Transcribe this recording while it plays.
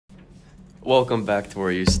Welcome back to Where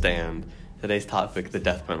You Stand. Today's topic, the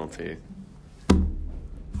death penalty.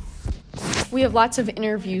 We have lots of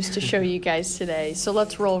interviews to show you guys today, so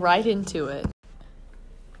let's roll right into it.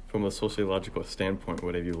 From a sociological standpoint,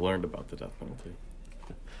 what have you learned about the death penalty?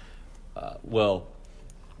 I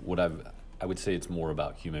would say it's more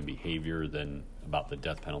about human behavior than about the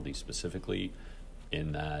death penalty specifically,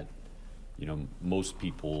 in that, most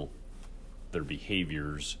people, their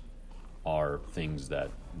behaviors are things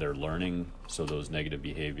that they're learning, so those negative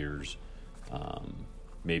behaviors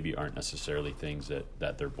maybe aren't necessarily things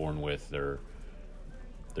that they're born with. They're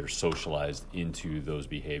socialized into those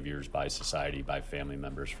behaviors by society, by family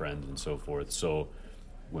members, friends, and so forth. So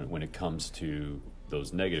when it comes to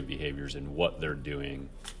those negative behaviors and what they're doing,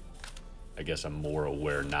 I guess I'm more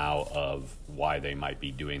aware now of why they might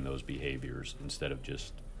be doing those behaviors instead of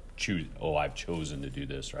just I've chosen to do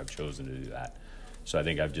this or I've chosen to do that. So I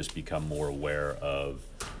think I've just become more aware of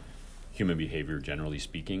human behavior, generally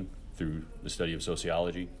speaking, through the study of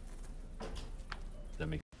sociology. Does that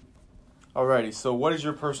make Alrighty, so what is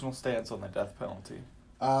your personal stance on the death penalty?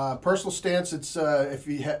 Personal stance, it's I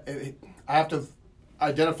have to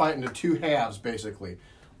identify it into two halves, basically.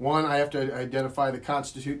 One, I have to identify the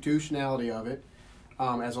constitutionality of it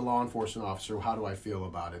as a law enforcement officer. How do I feel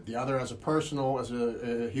about it? The other, as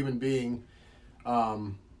a human being,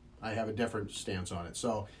 I have a different stance on it.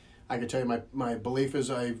 So I can tell you my belief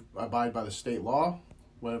is I abide by the state law,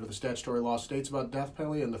 whatever the statutory law states about death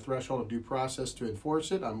penalty and the threshold of due process to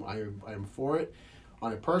enforce it. I'm for it.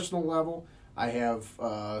 On a personal level, I have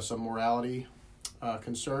some morality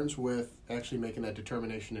concerns with actually making that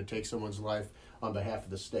determination to take someone's life on behalf of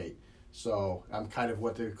the state. So I'm kind of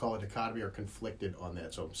what they call a dichotomy, or conflicted on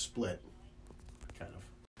that. So I'm split, kind of.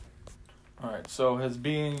 Alright, so has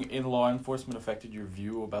being in law enforcement affected your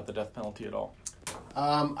view about the death penalty at all?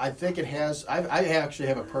 I think it has. I actually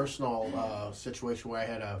have a personal situation where I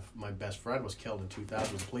had my best friend was killed in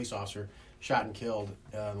 2000. Was a police officer, shot and killed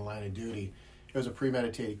in the line of duty. It was a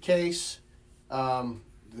premeditated case.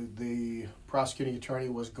 The prosecuting attorney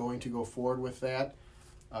was going to go forward with that,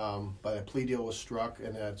 but a plea deal was struck,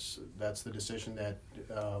 and that's the decision that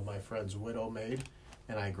my friend's widow made,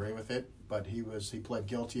 and I agree with it. But he pled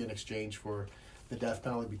guilty in exchange for the death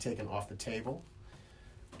penalty to be taken off the table.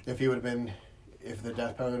 If the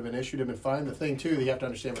death penalty would have been issued, it would have been fine. The thing, too, that you have to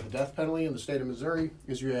understand with the death penalty in the state of Missouri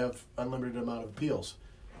is you have unlimited amount of appeals.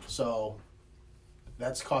 So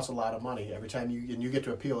that's costs a lot of money every time you get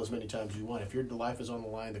to appeal as many times as you want. If your life is on the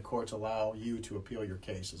line, the courts allow you to appeal your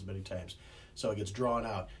case as many times. So it gets drawn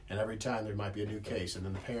out, and every time there might be a new case, and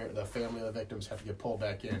then the family of the victims have to get pulled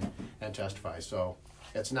back in and testify. So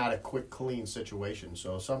it's not a quick, clean situation.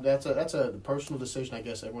 So that's a personal decision I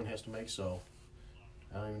guess everyone has to make. So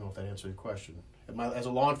I don't even know if that answered your question. As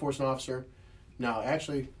a law enforcement officer, no,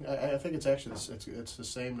 actually, I think it's the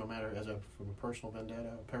same no matter from a personal vendetta,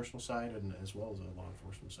 a personal side, and as well as a law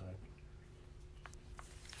enforcement side.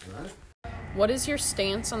 All right. What is your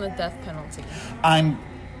stance on the death penalty? I'm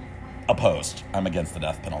opposed. I'm against the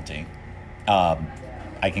death penalty.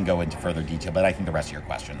 I can go into further detail, but I think the rest of your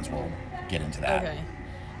questions will get into that. Okay.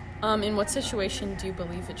 In what situation do you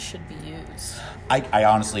believe it should be used? I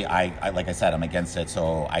honestly, like I said, I'm against it,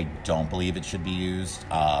 so I don't believe it should be used.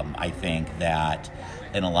 I think that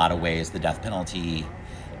in a lot of ways, the death penalty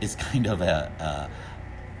is kind of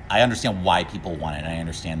I understand why people want it, and I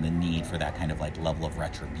understand the need for that kind of level of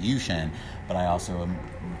retribution, but I also am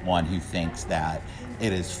one who thinks that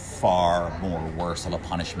it is far more worse of a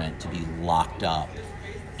punishment to be locked up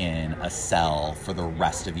in a cell for the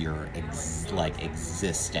rest of your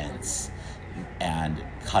existence and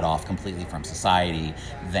cut off completely from society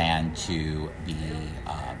than to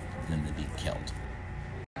be killed.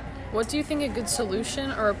 What do you think a good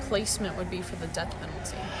solution or replacement would be for the death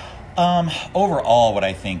penalty? Overall, what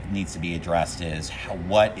I think needs to be addressed is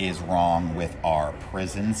what is wrong with our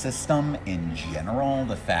prison system in general.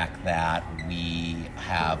 The fact that we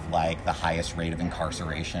have the highest rate of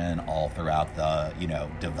incarceration all throughout the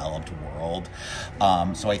developed world.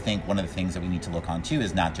 So I think one of the things that we need to look on too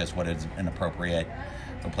is not just what is an appropriate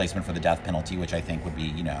replacement for the death penalty, which I think would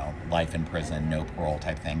be life in prison, no parole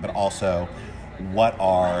type thing, but also what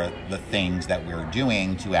are the things that we're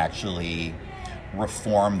doing to actually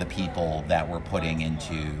reform the people that we're putting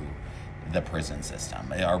into the prison system.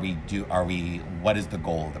 What is the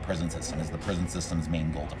goal of the prison system? Is the prison system's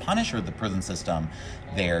main goal to punish, or is the prison system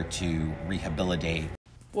there to rehabilitate?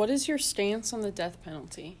 What is your stance on the death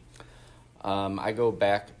penalty? I go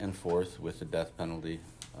back and forth with the death penalty.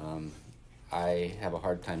 I have a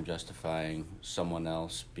hard time justifying someone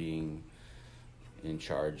else being in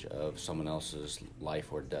charge of someone else's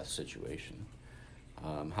life or death situation.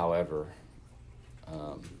 However,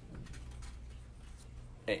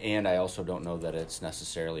 And I also don't know that it's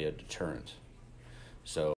necessarily a deterrent.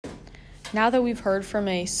 So Now that we've heard from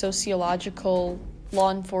a sociological,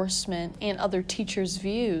 law enforcement, and other teachers'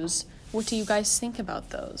 views, what do you guys think about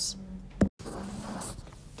those?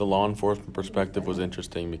 The law enforcement perspective was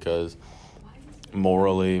interesting because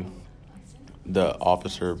morally, the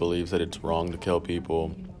officer believes that it's wrong to kill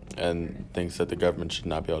people and thinks that the government should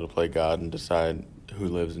not be able to play God and decide who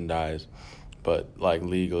lives and dies. But like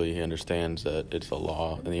legally, he understands that it's a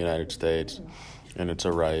law in the United States and it's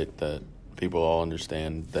a right that people all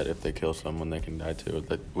understand that if they kill someone, they can die too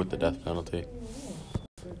with the death penalty.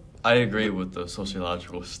 I agree with the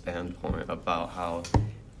sociological standpoint about how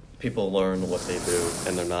people learn what they do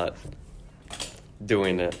and they're not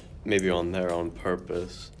doing it maybe on their own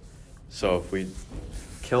purpose. So if we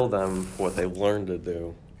kill them for what they learned to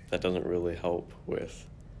do, that doesn't really help with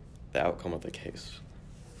the outcome of the case.